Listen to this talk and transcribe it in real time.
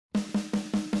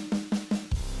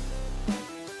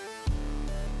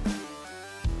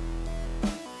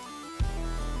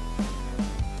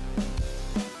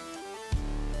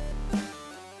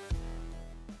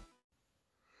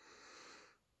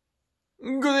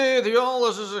Hey to you all,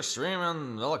 this is Extreme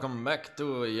and welcome back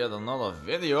to yet another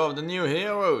video of the new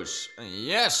heroes.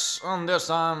 Yes, on this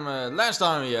time, last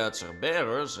time we had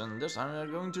Cerberus and this time we are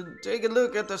going to take a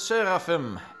look at the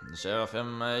Seraphim. The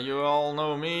Seraphim, you all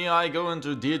know me, I go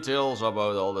into details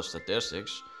about all the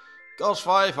statistics. Cost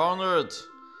 500,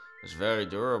 it's very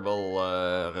durable,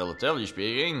 relatively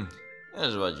speaking.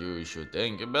 That's what you should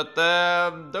think, but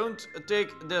don't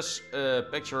take this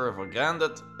picture for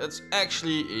granted. It's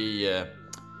actually a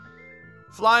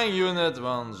flying unit.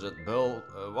 Once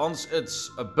it's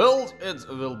built, it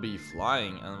will be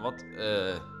flying. And what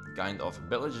kind of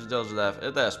abilities does it have?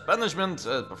 It has punishment,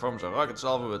 it performs a rocket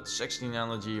salvo with 16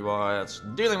 energy warheads,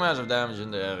 dealing massive damage in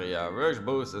the area, works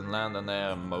both in land and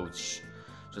air modes.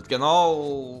 So it can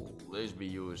always be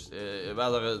used,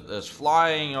 whether it is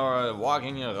flying or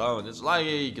walking around. It's like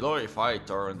a glorified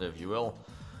Torrent, if you will.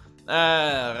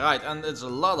 Right, and it's a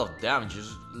lot of damage.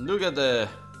 Just look at the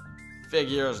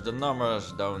figures, the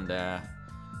numbers down there.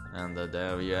 And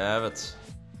there we have it.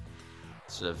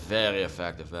 It's a very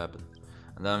effective weapon.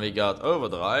 And then we got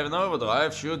Overdrive, and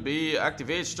Overdrive should be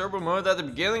activates turbo mode at the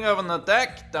beginning of an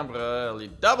attack, temporarily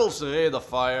doubles the rate of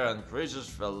fire and increases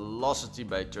velocity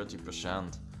by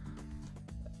 30%.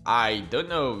 I don't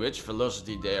know which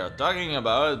velocity they are talking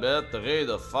about, but the rate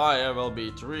of fire will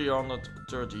be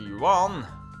 331.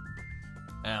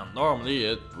 And normally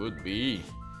it would be...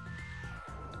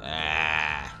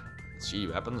 let's see,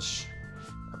 weapons.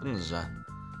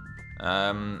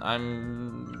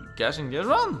 I'm guessing this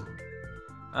one.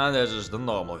 And this is the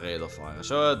normal rate of fire.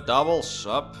 So it doubles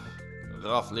up,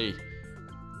 roughly.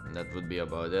 And that would be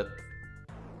about it.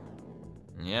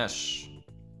 Yes.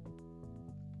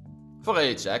 For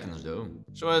 8 seconds though.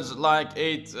 So it's like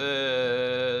 8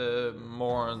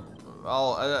 more,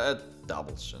 well, it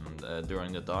doubles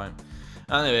during the time.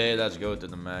 Anyway, let's go to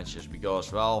the matches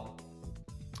because, well,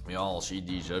 we all see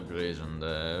these upgrades and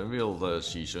we'll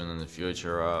see soon in the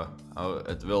future how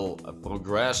it will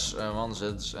progress once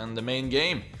it's in the main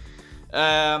game.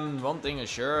 One thing is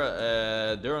sure,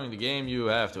 during the game you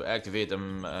have to activate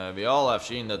them. We all have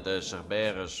seen that the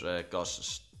Cerberus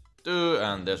costs 2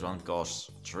 and this one costs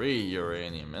 3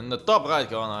 uranium. In the top right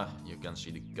corner you can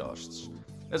see the costs.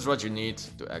 That's what you need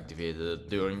to activate it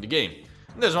during the game.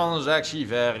 This one is actually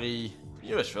very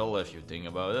useful if you think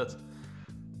about it.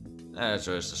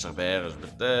 So is the Cerberus,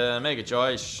 but make a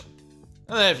choice.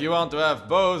 And if you want to have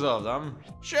both of them,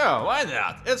 sure, why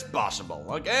not? It's possible.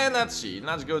 Okay, let's see.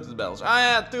 Let's go to the battles. I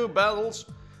had 2 battles.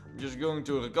 I'm just going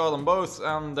to record them both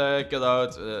and get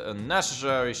out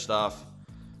unnecessary stuff.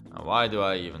 Why do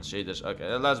I even say this?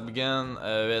 Okay, let's begin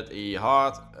with a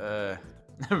hard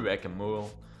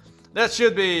whack-a-mole. That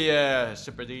should be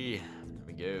super D. There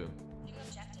we go.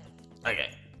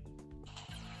 Okay.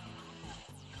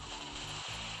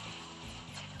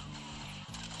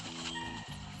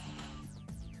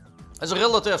 It's a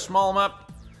relative small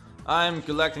map. I'm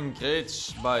collecting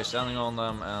crates by standing on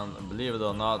them, and believe it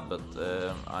or not, but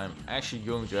I'm actually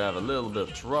going to have a little bit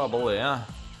of trouble here.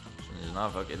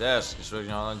 Enough. Okay, there's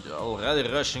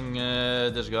already rushing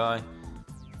this guy.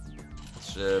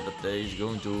 But he's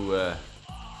going to...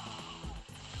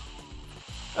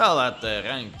 well, at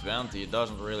rank 20 it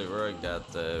doesn't really work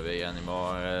that way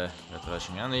anymore with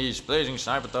rushing. And he's placing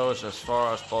sniper towers as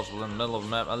far as possible in the middle of the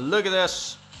map. And look at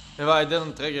this! If I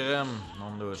didn't trigger him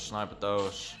on those sniper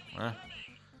towers.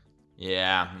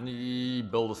 Yeah, he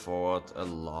built it forward a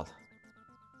lot.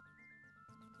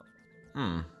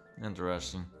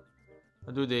 Interesting.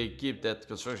 How do they keep that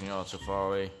construction yard so far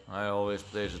away? I always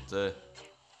place it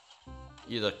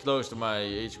either close to my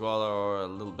H quarter or a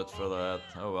little bit further ahead.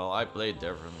 Oh well, I played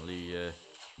differently in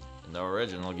the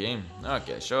original game.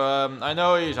 Okay, so I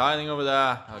know he's hiding over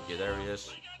there. Okay, there he is.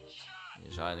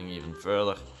 He's hiding even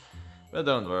further. But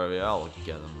don't worry, I'll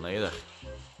get him later.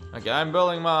 Okay, I'm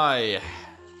building my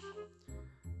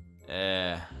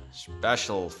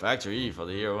special factory for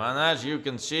the hero. And as you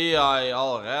can see, I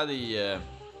already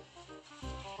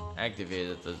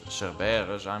activated the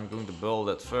Cerberus. I'm going to build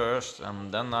it first, and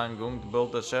then I'm going to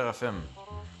build the Seraphim.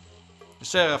 The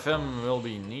Seraphim will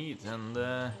be neat, and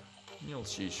you'll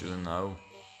see soon now.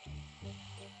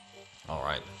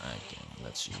 Alright, okay,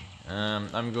 let's see.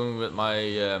 I'm going with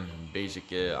my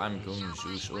basic, I'm going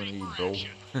Zeus only build.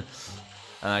 And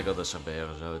I got the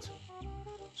Cerberus out.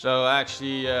 So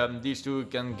actually, these two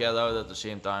can get out at the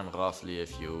same time roughly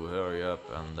if you hurry up.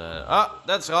 And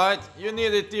that's right, you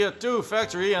need a tier 2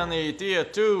 factory and a tier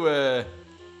 2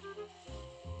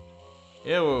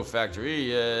 hero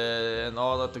factory in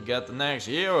order to get the next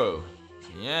hero.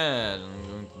 Yeah, I'm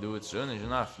going to do it soon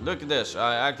enough. Look at this,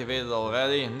 I activated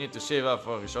already. Need to save up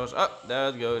for resources. Oh, there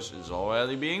it goes, it's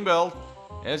already being built.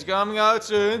 It's coming out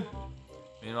soon.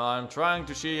 Meanwhile, I'm trying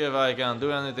to see if I can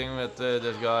do anything with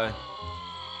this guy.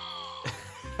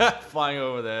 Flying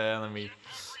over the enemy.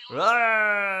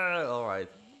 Alright,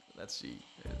 let's see.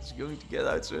 It's going to get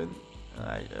out soon.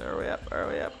 Alright, hurry up,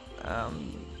 hurry up.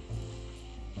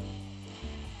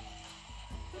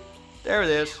 There it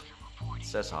is. It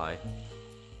says hi.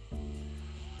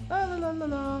 La la la la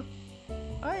la.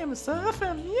 I am a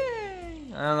Seraphim, yay!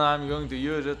 And I'm going to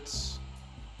use it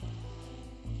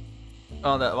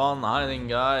on that one hiding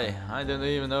guy. I don't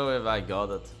even know if I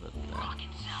got it. But,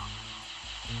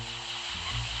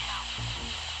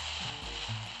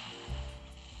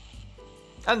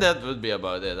 and that would be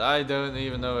about it. I don't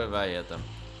even know if I hit them.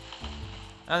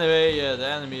 Anyway, the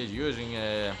enemy is using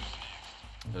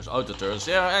those auto turrets.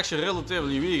 They are actually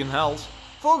relatively weak in health.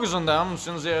 Focus on them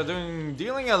since they are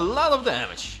dealing a lot of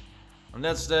damage. And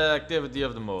that's the activity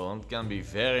of the mole. It can be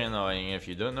very annoying if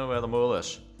you don't know where the mole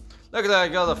is. Look at that, I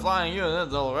got a flying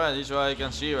unit already, so I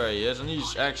can see where he is, and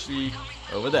he's actually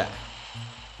over there.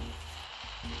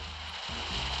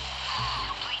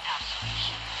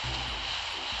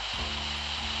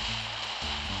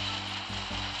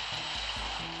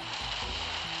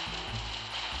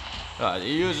 Right,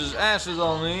 he uses acid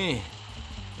on me.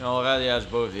 He already has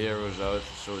both heroes out,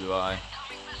 so do I.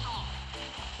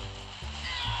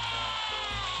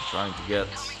 Trying to get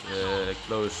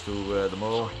close to the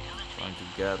mole. Trying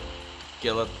to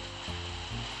kill it.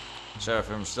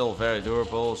 Seraphim still very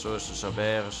durable, so is the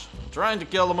Cerberus. Trying to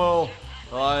kill the mole.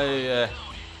 I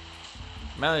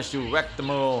managed to wreck the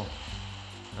mole.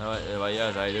 Well,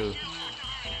 yes, I do.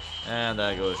 And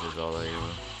there goes his other hero.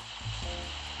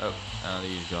 Oh, and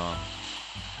he's gone.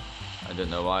 I don't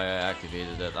know why I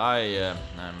activated that.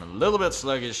 I'm a little bit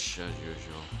sluggish as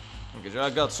usual. Okay, so I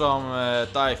got some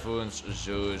Typhoons,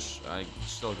 Zeus. I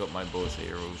still got my both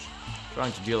heroes.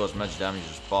 Trying to deal as much damage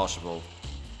as possible.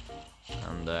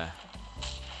 And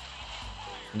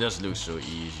this looks so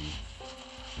easy.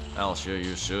 I'll show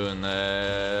you soon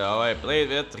how I played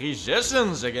with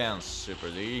resistance against Super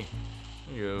D.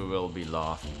 You will be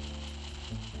laughing.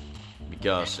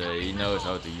 Because he knows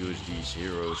how to use these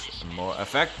heroes more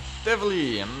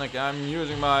effectively. And like, I'm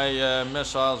using my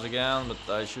missiles again,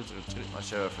 but I should retreat my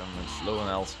Seraphim. It's low on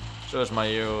health. So is my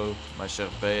hero, my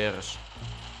Cerberus.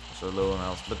 Also low on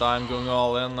health. But I'm going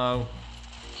all in now.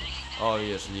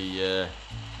 Obviously,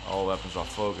 all weapons are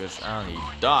focused, and he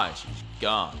dies. He's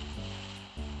gone.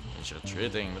 He's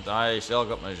retreating, but I still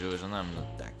got my Zeus, and I'm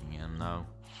attacking him now.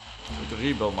 I need to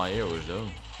rebuild my heroes though.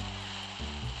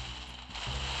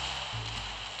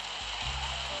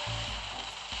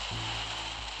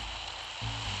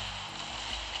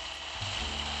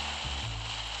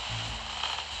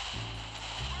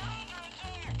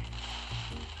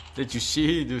 Did you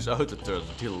see those auto turrets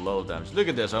deal a lot of damage? Look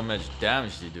at this, how much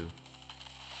damage they do.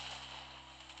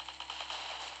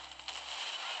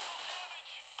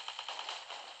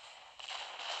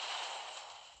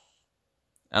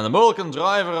 And the mole can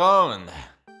drive around.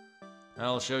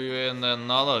 I'll show you in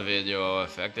another video how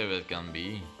effective it can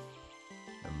be.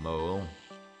 The mole.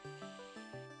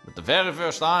 But the very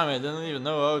first time I didn't even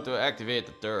know how to activate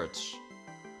the turrets.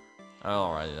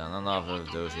 Alright then, enough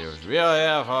of those heroes. We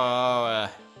have our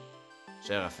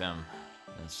Seraphim.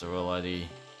 That's already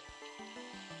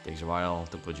takes a while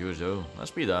to produce though.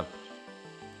 Let's speed up.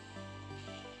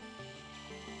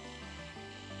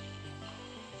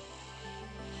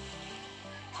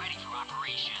 Ready for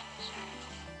operations.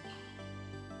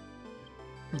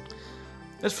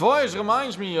 This voice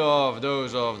reminds me of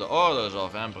those of the orders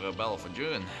of Emperor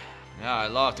Belphegor. Yeah, I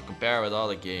love to compare with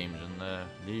other games, and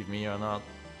leave me or not.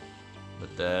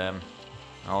 But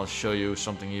I'll show you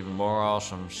something even more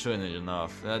awesome soon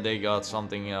enough. They got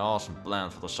something awesome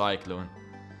planned for the Cyclone.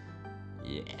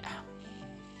 Yeah.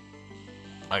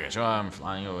 Okay, so I'm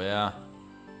flying over there.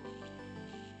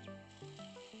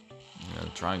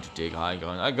 Trying to take high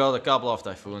ground. I got a couple of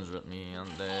Typhoons with me, and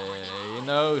he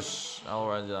knows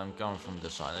already that I'm coming from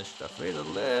this side. I should have waited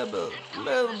a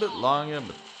little bit longer,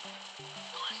 but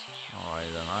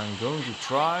alright then, I'm going to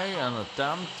try and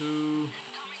attempt to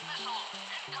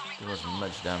do as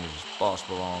much damage as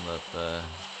possible on that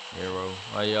hero.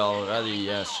 Well, he already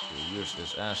has used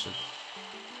this acid.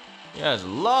 He has a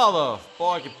lot of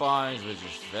porcupines, which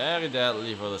is very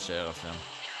deadly for the Seraphim.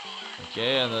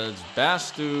 Okay, and it's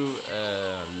best to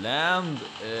land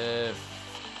if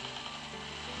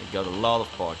you got a lot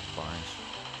of porcupines.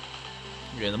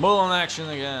 Okay, the mole in action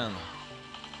again.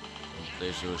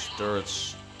 Place those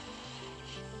turrets.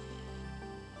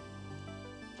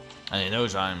 And he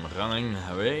knows I'm running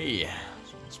away.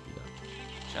 So let's speed up.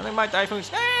 Sending my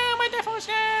Typhoons. Ah, my Typhoons!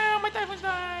 Ah, my Typhoons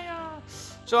die! Ah.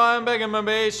 So I'm back in my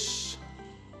base.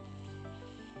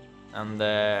 And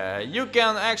you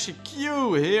can actually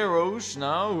queue heroes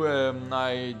now.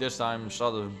 I this time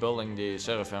started building the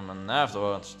Seraphim and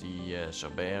afterwards the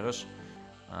Cerberus.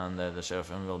 And the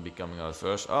Seraphim will be coming out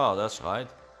first. Oh, that's right.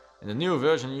 In the new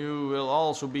version you will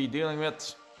also be dealing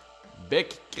with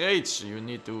big crates. You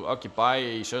need to occupy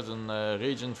a certain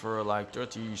region for like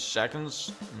 30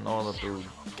 seconds in order to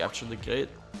capture the crate.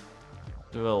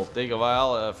 It will take a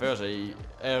while. First a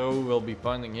arrow will be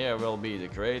pointing here, will be the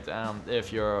crate, and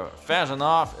if you're fast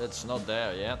enough, it's not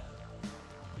there yet.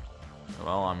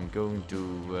 Well, I'm going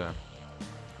to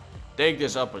take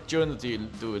this opportunity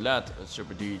to let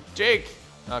Super D take.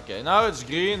 Okay, now it's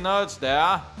green, now it's there.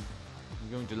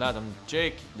 I'm going to let him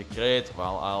take the crate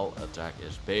while I'll attack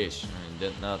his base. He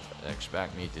did not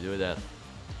expect me to do that.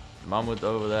 Mammoth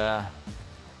over there.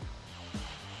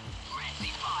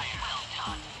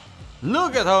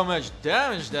 Look at how much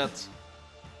damage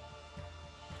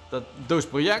those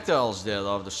projectiles did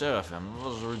of the Seraphim. It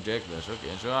was ridiculous.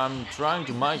 Okay, so I'm trying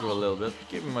to micro a little bit,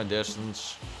 keeping my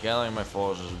distance, gathering my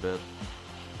forces a bit.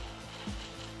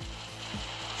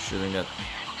 Shooting that.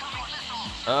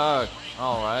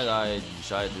 Alright, I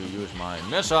decided to use my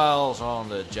missiles on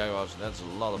the Jaguars. That's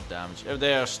a lot of damage. If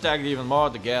they are stacked even more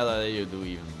together, you do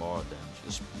even more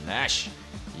damage. Smash!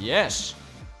 Yes!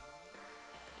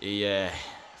 Yeah.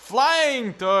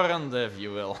 Flying Torrent, if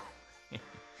you will.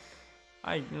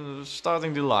 I'm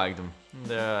starting to like them.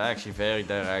 They're actually very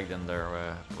direct in their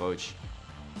approach.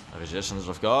 Resistance,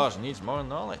 of course, needs more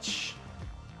knowledge.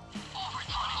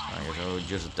 Okay, so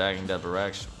just attacking that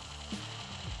barracks.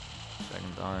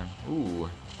 Second time. Ooh.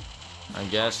 I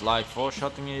guess like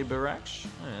four-shotting a barracks.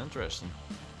 Yeah, interesting.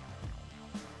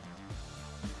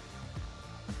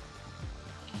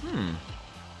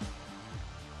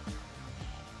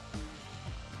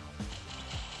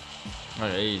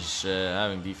 Okay, he's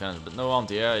having defense, but no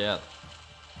anti-air yet.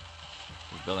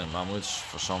 He's building mammoths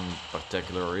for some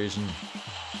particular reason.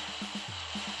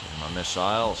 My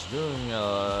missiles doing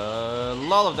a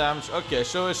lot of damage. Okay,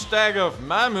 so a stack of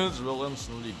mammoths will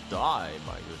instantly die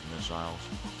by those missiles.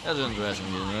 That's interesting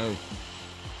to know.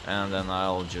 And then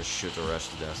I'll just shoot the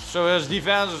rest to death. So his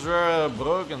defenses were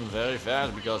broken very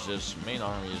fast because his main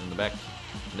army is in the back.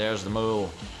 There's the mole.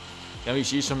 Can we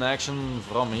see some action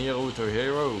from hero to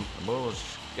hero? The mole is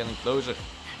getting closer.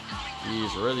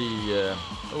 He's really...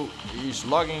 oh, he's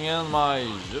logging in my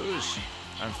Zeus.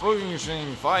 I'm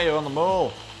focusing fire on the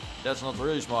mole. That's not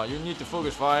really smart. You need to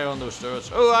focus fire on those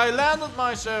turrets. Oh, I landed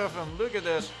my Seraphim. Look at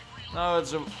this. Now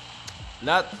it's a...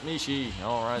 Let me see.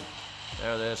 Alright.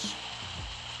 There it is.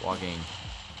 Walking.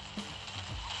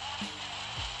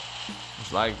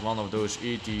 It's like one of those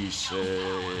ETs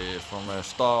from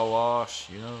Star Wars,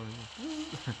 you know.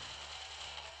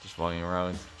 Just walking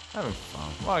around. Having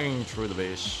fun. Walking through the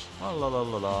base. La la la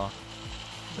la la.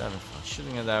 Just having fun.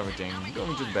 Shooting at everything.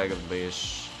 Going to the back of the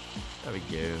base. There we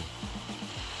go.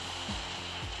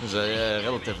 It's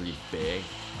relatively big.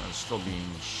 It's still being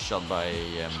shot by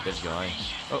this guy.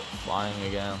 Oh, flying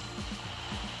again.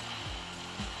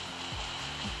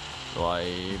 Do I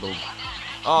able?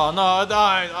 Oh no, I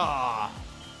died! Ah!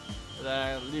 Oh.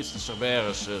 At least the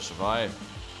Cerberus survived.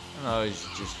 And now he's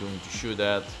just going to shoot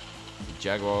at the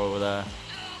Jaguar over there.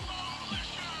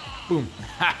 Boom!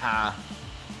 Haha!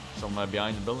 Somewhere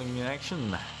behind the building in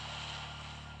action.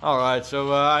 Alright,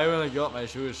 so I only got my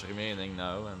Zeus remaining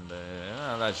now, and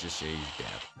let's just say he's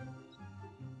dead.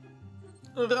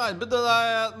 Alright, but then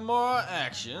I had more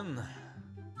action.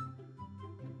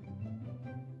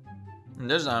 And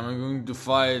this time I'm going to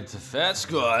fight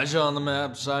Fatsquatch on the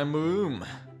map Boom.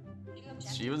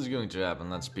 Let's see what's going to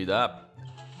happen. Let's speed up.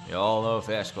 You all know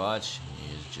Fatsquatch.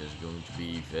 He is just going to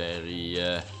be very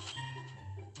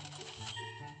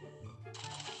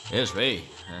his way.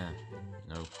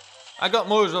 No. I got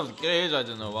most of the crates, I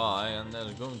don't know why, and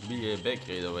there's going to be a big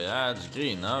crate over there. It's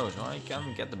green now, so I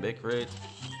can get the big crate.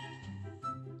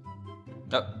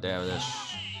 Oh, there it is.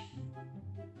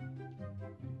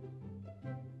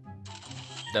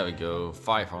 There we go,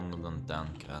 510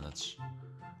 credits.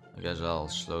 I guess I'll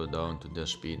slow down to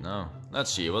this speed now. Let's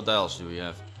see, what else do we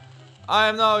have? I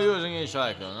am now using a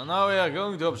Cyclone, and now we are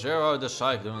going to observe how the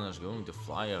Cyclone is going to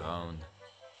fly around.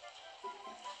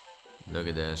 Look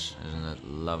at this, isn't it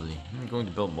lovely? I'm going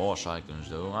to build more Cyclones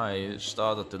though. I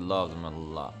started to love them a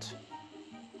lot.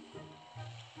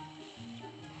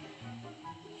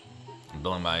 I'm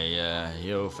building my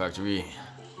hero factory.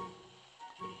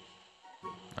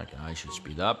 Okay, I should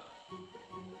speed up.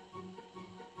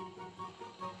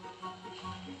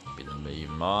 Speed up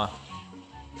even more.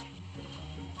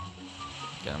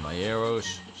 Get my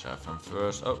heroes. Seraphim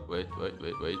first. Oh, wait.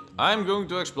 I'm going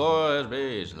to explore his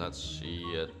base. Let's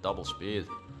see, double speed.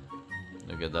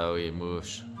 Look at how he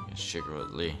moves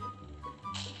secretly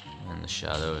in the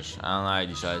shadows. And I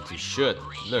decided to shoot.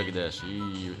 Look at this.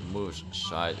 He moves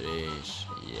sideways.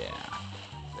 Yeah.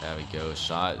 There we go.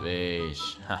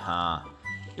 Sideways. Haha.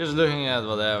 Just looking at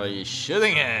whatever he's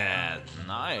shooting at.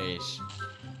 Nice.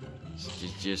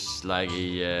 It's just like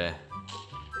a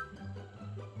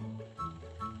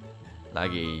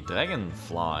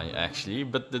dragonfly actually,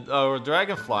 but our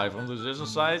dragonfly from the other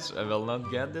sides will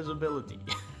not get this ability.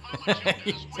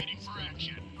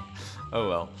 Oh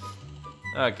well.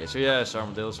 Okay, so yeah,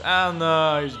 armadillos, and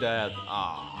he's dead.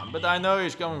 But I know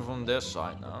he's coming from this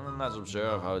side now, and let's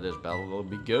observe how this battle will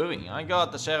be going. I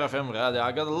got the Seraphim ready,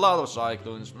 I got a lot of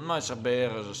Cyclones, my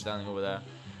Cerberus are standing over there.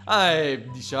 I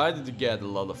decided to get a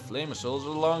lot of flame assaults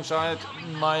alongside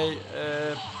my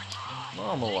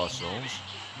normal assaults.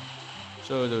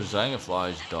 So those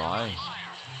dragonflies die.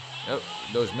 Yep,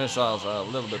 those missiles are a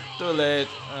little bit too late,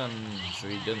 so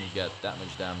he didn't get that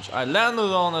much damage. I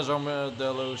landed on his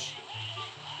armadillos,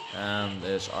 and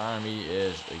his army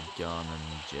is gone and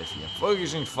jiffy. I'm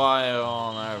focusing fire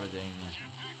on everything.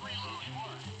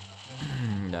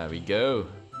 There we go.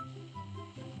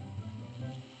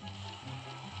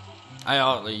 I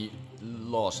hardly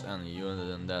lost any unit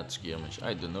in that skirmish.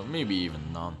 I don't know, maybe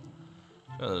even none.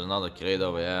 So there's another crate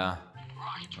over here.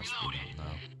 Must be that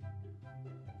now.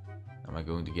 Am I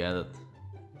going to get it?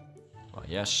 Well,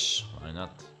 yes, why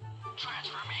not?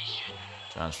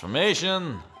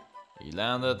 Transformation. He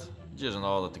landed just in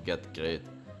order to get the crate.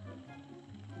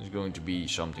 It's going to be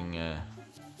something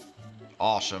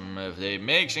awesome if they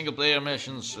make single player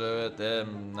missions with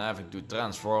them having to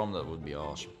transform. That would be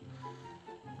awesome.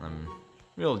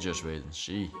 We'll just wait and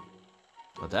see.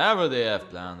 Whatever they have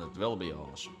planned, it will be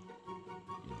awesome.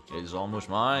 The crate is almost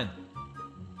mine.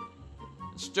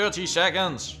 It's 30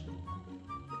 seconds.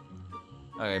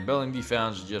 Okay, building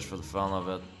defense just for the fun of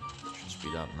it. Should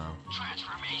speed up now.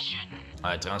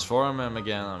 I transform him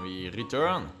again and we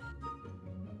return.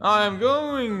 I am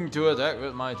going to attack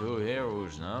with my two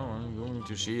heroes now. I'm going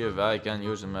to see if I can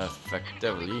use them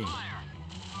effectively.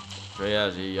 So he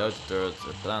has the outer turret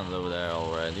planted over there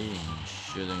already. He's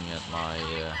shooting at my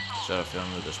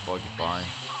Seraphim with his porcupine.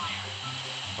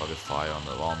 Pocket fire on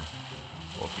the one.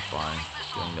 Porcupine.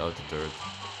 Killing the outer turret.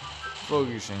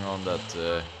 Focusing on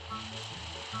that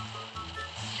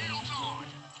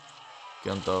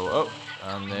Kanto. Oh,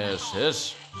 and there's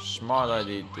his smart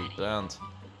idea to plant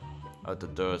outer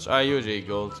turrets. I use a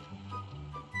gold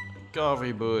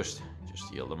cavalry boost.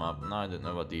 Just heal them up. And I don't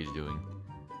know what he's doing.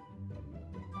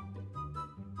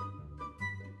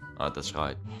 Oh, that's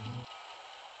right.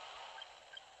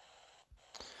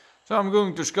 So I'm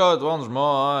going to scout once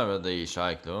more with the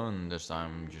Cyclone. This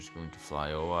time I'm just going to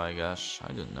fly over, I guess.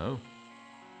 I don't know.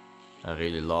 I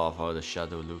really love how the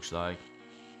shadow looks like.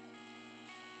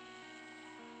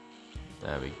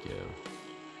 There we go.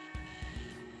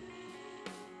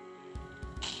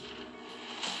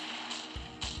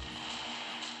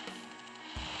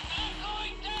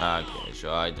 Okay,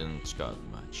 so I didn't scout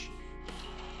much.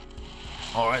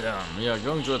 Alright then, we are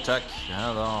going to attack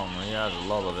head on. He has a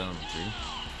lot of infantry.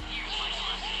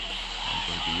 I'm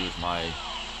going to use my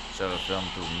Seraphim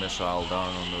to missile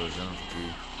down on those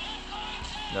infantry.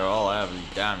 They're all heavily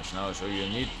damaged now, so you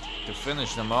need to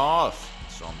finish them off.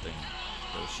 Something.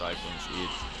 Those Cyclones eat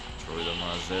through them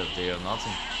as if they are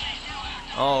nothing.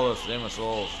 All the flame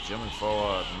assaults jumping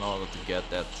forward in order to get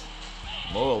that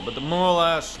mole. But the mole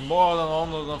has more than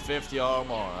 150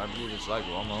 armor. I believe it's like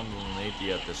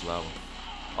 180 at this level.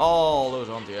 All those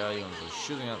anti-air units are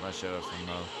shooting at my Seraphim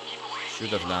now. Should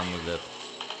have landed it.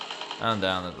 And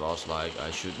then it was like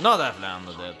I should not have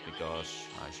landed it because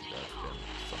I should have been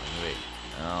flying away.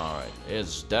 Alright,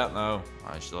 it's dead now.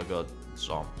 I still got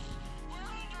some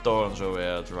Torrents over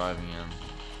here driving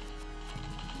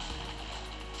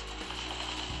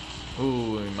in.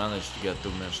 Ooh, we managed to get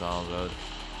 2 missiles out.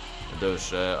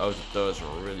 Those outer turrets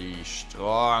are really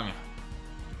strong.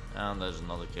 And there's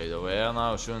another crate over here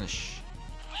now, soonish.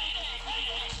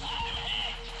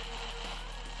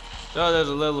 So there's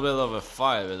a little bit of a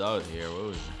fight without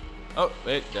heroes. Oh,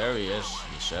 wait, there he is,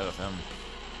 the Seraphim.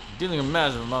 Dealing a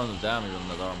massive amount of damage on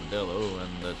that armadillo,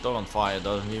 and the Torrent fire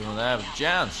doesn't even have a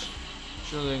chance.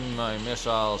 Shooting my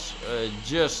missiles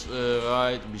just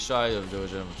right beside of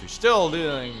those infantry. Still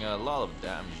dealing a lot of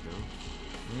damage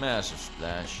though. Massive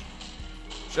splash.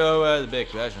 So the big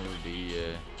question would be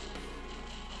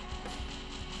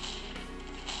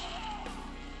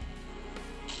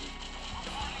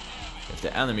if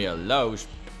the enemy allows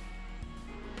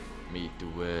me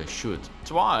to shoot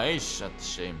twice at the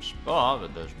same spot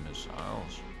with those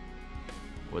missiles,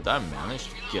 would I manage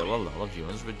to kill a lot of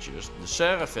units with just the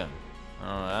Seraphim?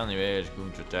 Anyway, it's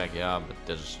going to attack, yeah, but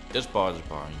this part is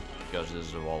boring because this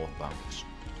is a wall of bunkers.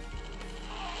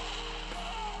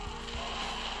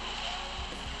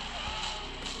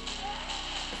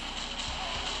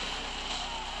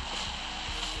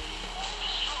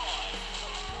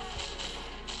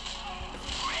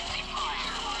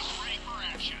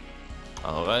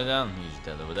 Alright then, he's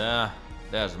dead over there.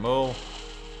 There's the mole.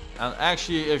 And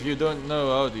actually, if you don't know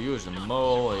how to use the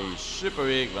mole, he's super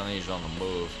weak when he's on the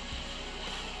move.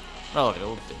 Well,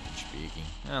 relatively speaking.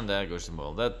 And there goes the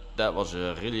mole. That was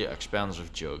a really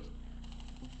expensive joke.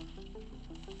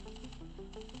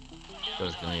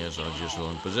 Those guys are just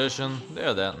holding position.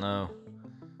 They're dead now.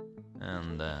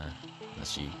 And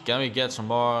let's see. Can we get some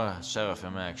more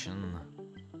Seraphim action?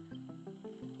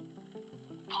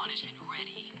 Punishment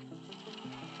ready.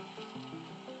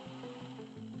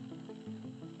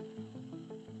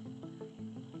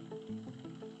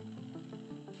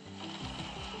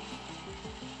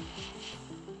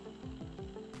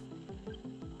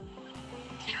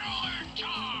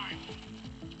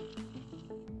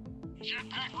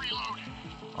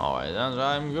 Alright, then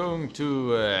I'm going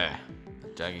to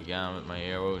attack again with my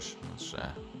arrows. Let's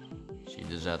see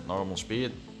this at normal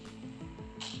speed.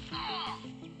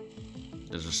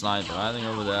 There's a sniper hiding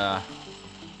over there.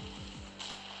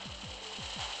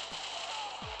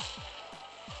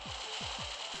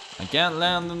 I can't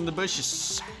land in the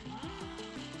bushes.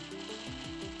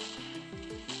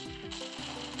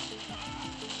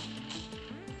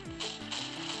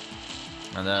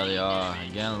 And there they are,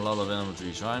 again a lot of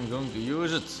infantry, so I'm going to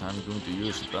use it. I'm going to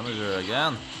use the Punisher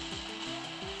again.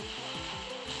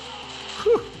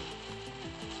 Whew.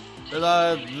 But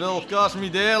that will cost me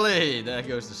dearly. There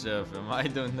goes the Seraphim, I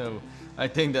don't know. I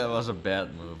think that was a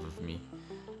bad move of me.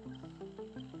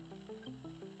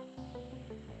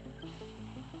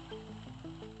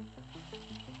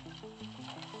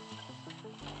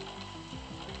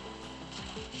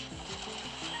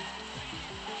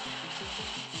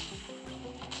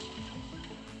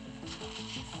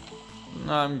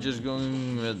 I'm just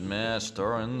going with mass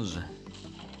Torrents.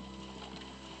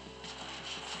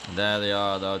 There they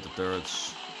are, the outer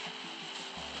turrets.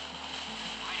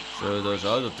 So those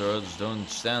outer turrets don't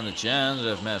stand a chance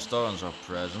if mass Torrents are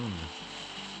present.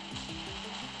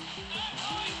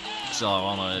 So I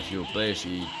wonder if you place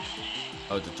the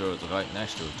outer turret right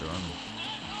next to a turret.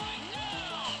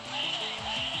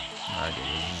 Okay,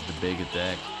 this is the big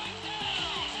attack.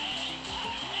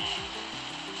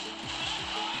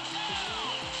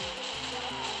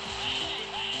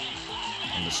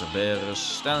 And the Cerberus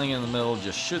standing in the middle,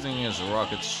 just shooting his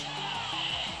rockets.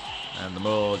 And the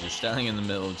mole just standing in the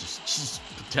middle, just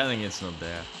pretending it's not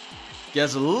there.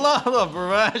 Gets a lot of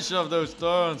barrage of those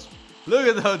turrets. Look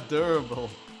at how durable.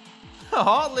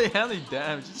 Hardly any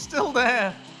damage, it's still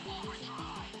there.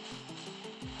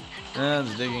 And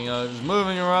it's digging out, it's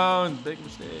moving around, big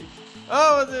mistake.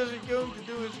 Oh, what is he going to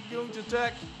do? Is he going to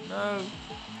attack? No.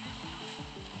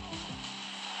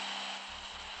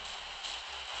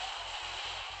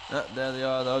 There they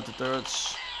are, the outer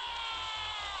turrets.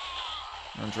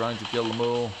 I'm trying to kill the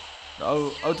mole.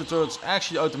 The outer turrets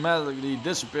actually automatically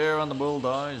disappear when the mole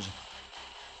dies.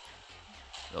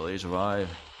 Will he survive?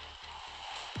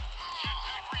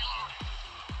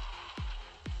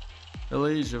 Will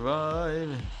he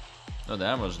survive? No, the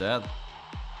hammer's dead.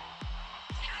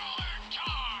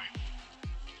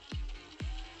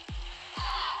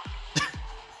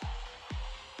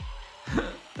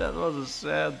 That was a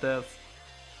sad death.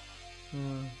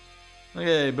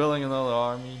 Okay, building another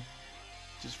army.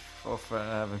 Just for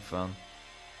having fun.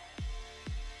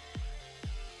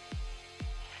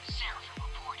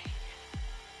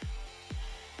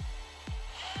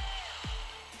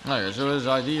 Okay, so his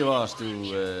idea was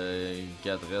to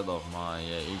get rid of my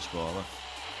E.B.S.G.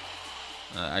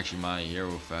 Actually my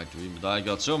hero factory, but I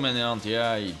got so many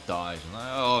anti-air, he dies. And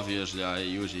obviously I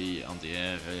use the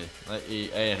anti-air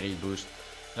air boost.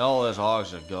 All his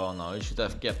hogs are gone now, he should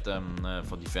have kept them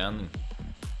for defending.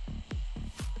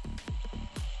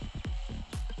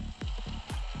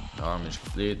 The army is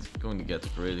complete, going to get the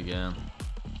crate again.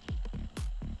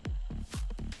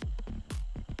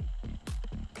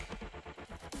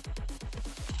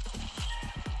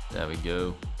 There we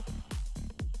go.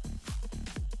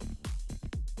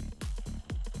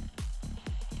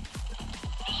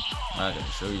 Okay,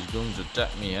 so he's going to attack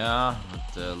me here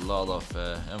with a lot of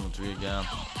infantry again.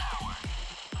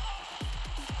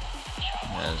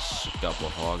 There's a couple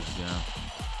of hogs again.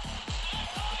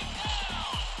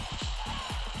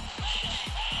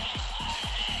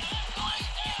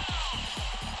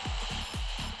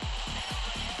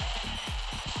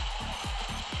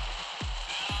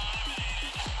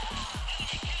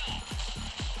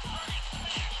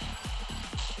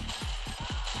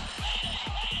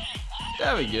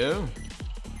 There we go.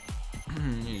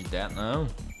 He's dead now.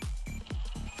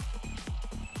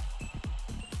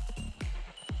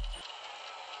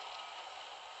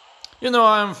 You know,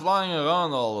 I'm flying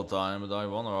around all the time, but I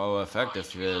wonder how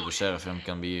effective the Seraphim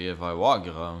can be if I walk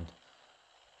around.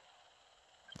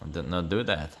 I did not do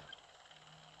that.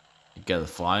 You get it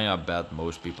flying, I bet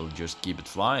most people just keep it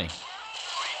flying.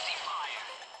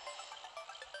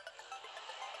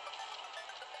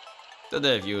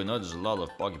 Today, if you notice a lot of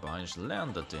porcupines,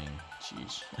 land that thing.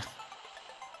 Jeez.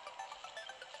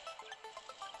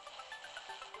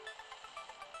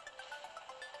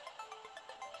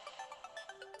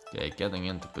 Okay, getting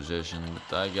into position,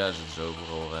 but I guess it's over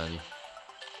already.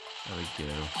 There we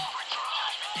go.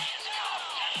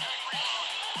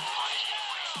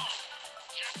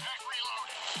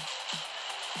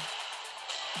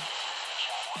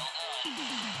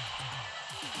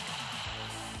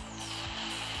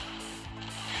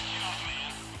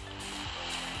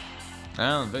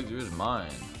 And victory is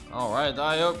mine. Alright,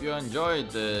 I hope you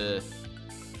enjoyed the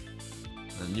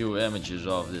new images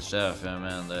of the Seraphim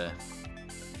and the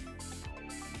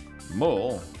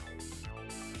bull.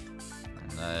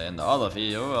 And in the other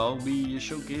video I'll be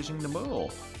showcasing the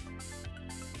bull.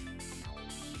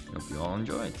 Hope you all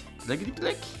enjoyed. Clickety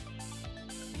click.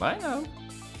 Bye now.